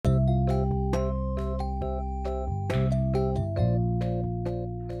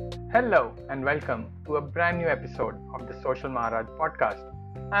Hello and welcome to a brand new episode of the Social Maharaj podcast.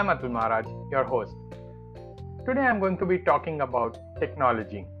 I'm Atul Maharaj, your host. Today I'm going to be talking about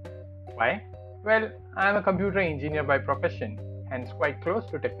technology. Why? Well, I'm a computer engineer by profession, hence quite close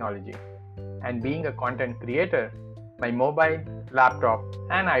to technology. And being a content creator, my mobile, laptop,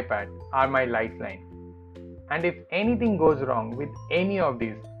 and iPad are my lifeline. And if anything goes wrong with any of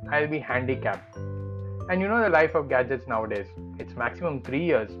these, I'll be handicapped. And you know the life of gadgets nowadays, it's maximum 3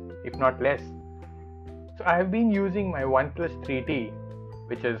 years, if not less. So I have been using my OnePlus 3T,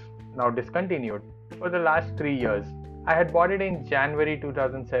 which is now discontinued, for the last 3 years. I had bought it in January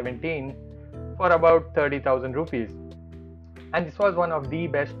 2017 for about 30,000 rupees. And this was one of the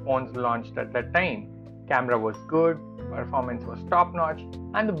best phones launched at that time. Camera was good, performance was top notch,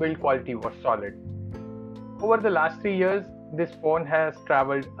 and the build quality was solid. Over the last 3 years, this phone has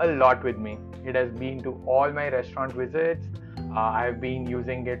traveled a lot with me. It has been to all my restaurant visits. I have been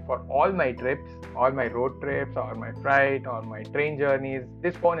using it for all my trips, all my road trips, or my flight, or my train journeys.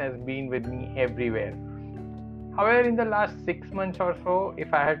 This phone has been with me everywhere. However, in the last 6 months or so,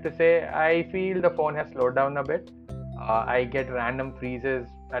 if I had to say, I feel the phone has slowed down a bit. I get random freezes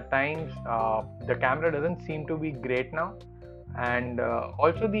at times. The camera doesn't seem to be great now. And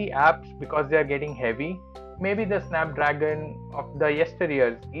also the apps, because they are getting heavy, maybe the Snapdragon of the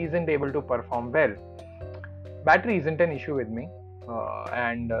yesteryears isn't able to perform well. Battery isn't an issue with me,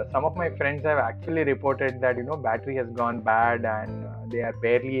 and some of my friends have actually reported that battery has gone bad and they are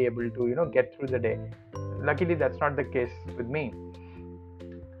barely able to get through the day. Luckily, that's not the case with me.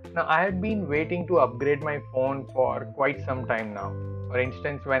 Now, I had been waiting to upgrade my phone for quite some time now. For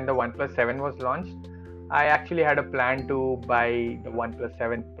instance, when the OnePlus 7 was launched, I actually had a plan to buy the OnePlus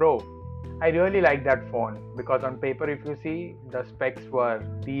 7 Pro. I really like that phone because on paper, if you see, the specs were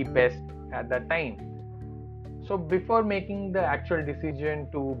the best at that time. So before making the actual decision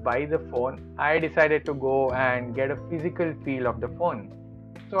to buy the phone, I decided to go and get a physical feel of the phone.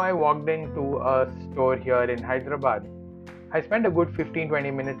 So I walked into a store here in Hyderabad. I spent a good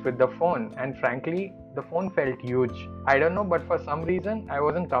 15-20 minutes with the phone, and frankly, the phone felt huge. I don't know, but for some reason, I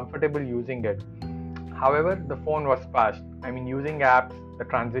wasn't comfortable using it. However, the phone was fast. Using apps, the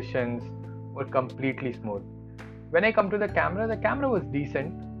transitions were completely smooth. When I come to the camera was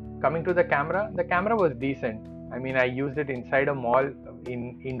decent. Coming to the camera was decent. I used it inside a mall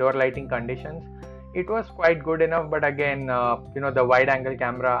in indoor lighting conditions. It was quite good enough, but again, the wide angle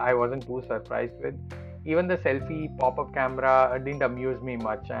camera I wasn't too surprised with. Even the selfie pop-up camera didn't amuse me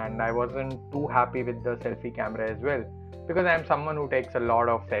much, and I wasn't too happy with the selfie camera as well. Because I'm someone who takes a lot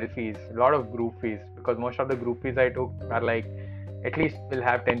of selfies, a lot of groupies, because most of the groupies I took are like, at least will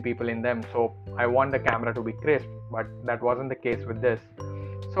have 10 people in them. So I want the camera to be crisp, but that wasn't the case with this.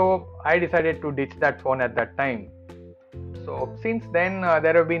 So I decided to ditch that phone at that time. So since then,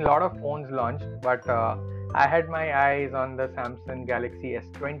 there have been a lot of phones launched, but I had my eyes on the Samsung Galaxy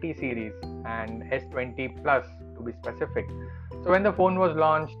S20 series and S20 Plus to be specific. So when the phone was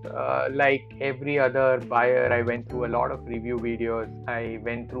launched, like every other buyer, I went through a lot of review videos, I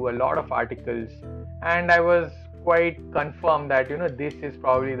went through a lot of articles, and I was quite confirmed that this is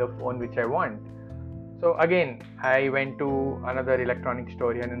probably the phone which I want. So again, I went to another electronic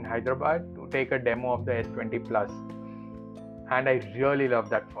store here in Hyderabad to take a demo of the S20 Plus, and I really love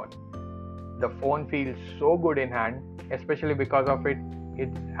that phone. The phone feels so good in hand, especially because of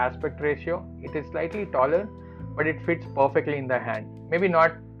its aspect ratio. It is slightly taller, but it fits perfectly in the hand. Maybe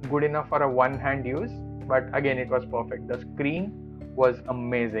not good enough for a one-hand use, but again, it was perfect. The screen was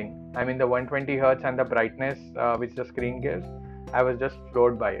amazing. The 120 Hz and the brightness which the screen gives, I was just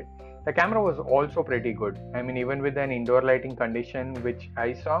floored by it. The camera was also pretty good. Even with an indoor lighting condition which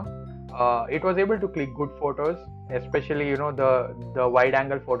I saw, it was able to click good photos, especially the wide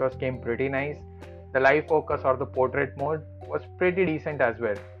angle photos came pretty nice. The live focus or the portrait mode was pretty decent as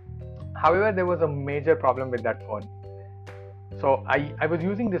well. However, there was a major problem with that phone. So I was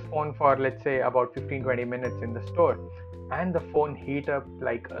using this phone for, let's say, about 15-20 minutes in the store, and the phone heat up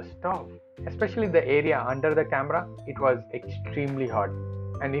like a stove. Especially the area under the camera, it was extremely hot.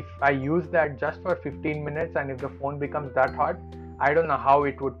 And if I use that just for 15 minutes and if the phone becomes that hot, I don't know how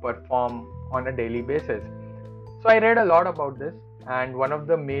it would perform on a daily basis. So I read a lot about this, and one of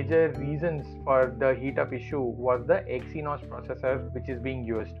the major reasons for the heat up issue was the Exynos processor which is being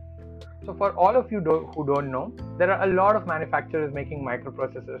used. So for all of you who don't know, there are a lot of manufacturers making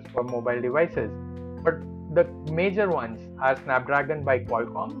microprocessors for mobile devices, but the major ones are Snapdragon by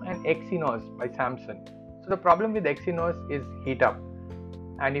Qualcomm and Exynos by Samsung. So the problem with Exynos is heat up,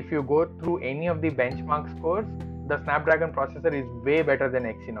 and if you go through any of the benchmark scores, the Snapdragon processor is way better than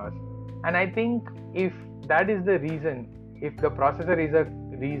Exynos. And I think if that is the reason, if the processor is a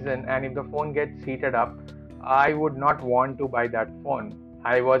reason, and if the phone gets heated up, I would not want to buy that phone.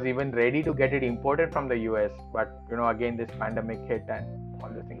 I was even ready to get it imported from the US, but again this pandemic hit and all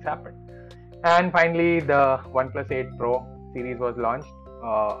these things happened. And finally, the OnePlus 8 Pro series was launched.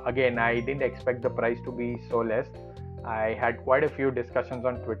 Again, I didn't expect the price to be so less. I had quite a few discussions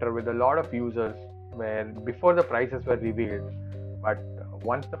on Twitter with a lot of users where before the prices were revealed, but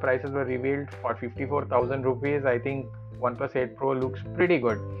once the prices were revealed for 54,000 rupees, I think OnePlus 8 Pro looks pretty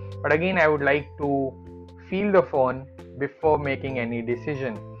good. But again, I would like to feel the phone before making any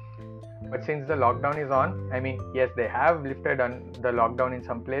decision. But since the lockdown is on, yes, they have lifted on the lockdown in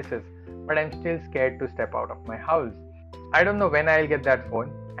some places, but I'm still scared to step out of my house. I don't know when I'll get that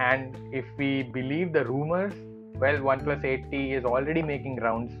phone, and if we believe the rumors, well, OnePlus 8T is already making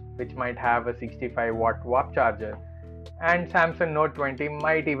rounds, which might have a 65 watt WAP charger, and Samsung Note 20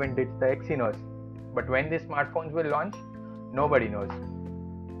 might even ditch the Exynos. But when these smartphones will launch, nobody knows.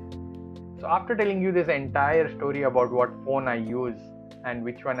 So after telling you this entire story about what phone I use and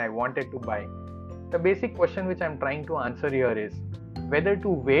which one I wanted to buy, the basic question which I'm trying to answer here is whether to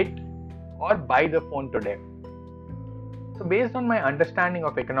wait or buy the phone today. So based on my understanding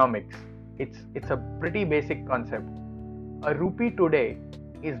of economics, it's a pretty basic concept. A rupee today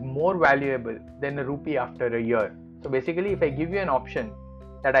is more valuable than a rupee after a year. So basically, if I give you an option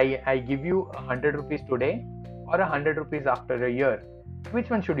that I give you 100 rupees today or 100 rupees after a year, which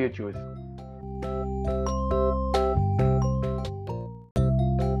one should you choose?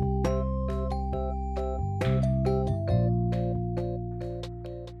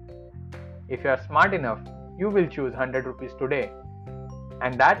 If you are smart enough, you will choose 100 rupees today,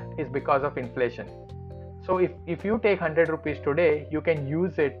 and that is because of inflation. So if you take 100 rupees today, you can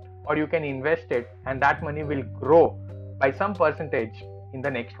use it or you can invest it, and that money will grow by some percentage in the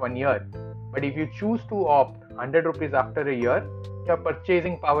next 1 year. But if you choose to opt 100 rupees after a year, your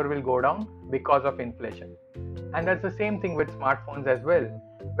purchasing power will go down because of inflation. And that's the same thing with smartphones as well.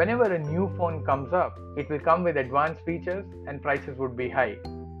 Whenever a new phone comes up, it will come with advanced features and prices would be high.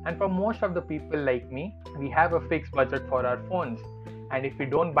 And for most of the people like me, we have a fixed budget for our phones. And if we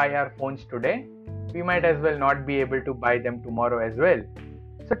don't buy our phones today, we might as well not be able to buy them tomorrow as well.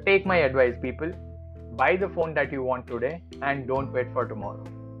 So take my advice, people. Buy the phone that you want today and don't wait for tomorrow.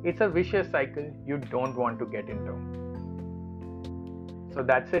 It's a vicious cycle you don't want to get into. So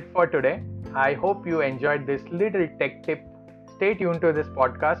that's it for today. I hope you enjoyed this little tech tip. Stay tuned to this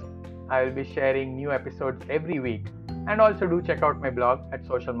podcast. I will be sharing new episodes every week. And also do check out my blog at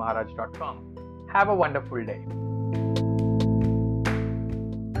socialmaharaj.com. Have a wonderful day.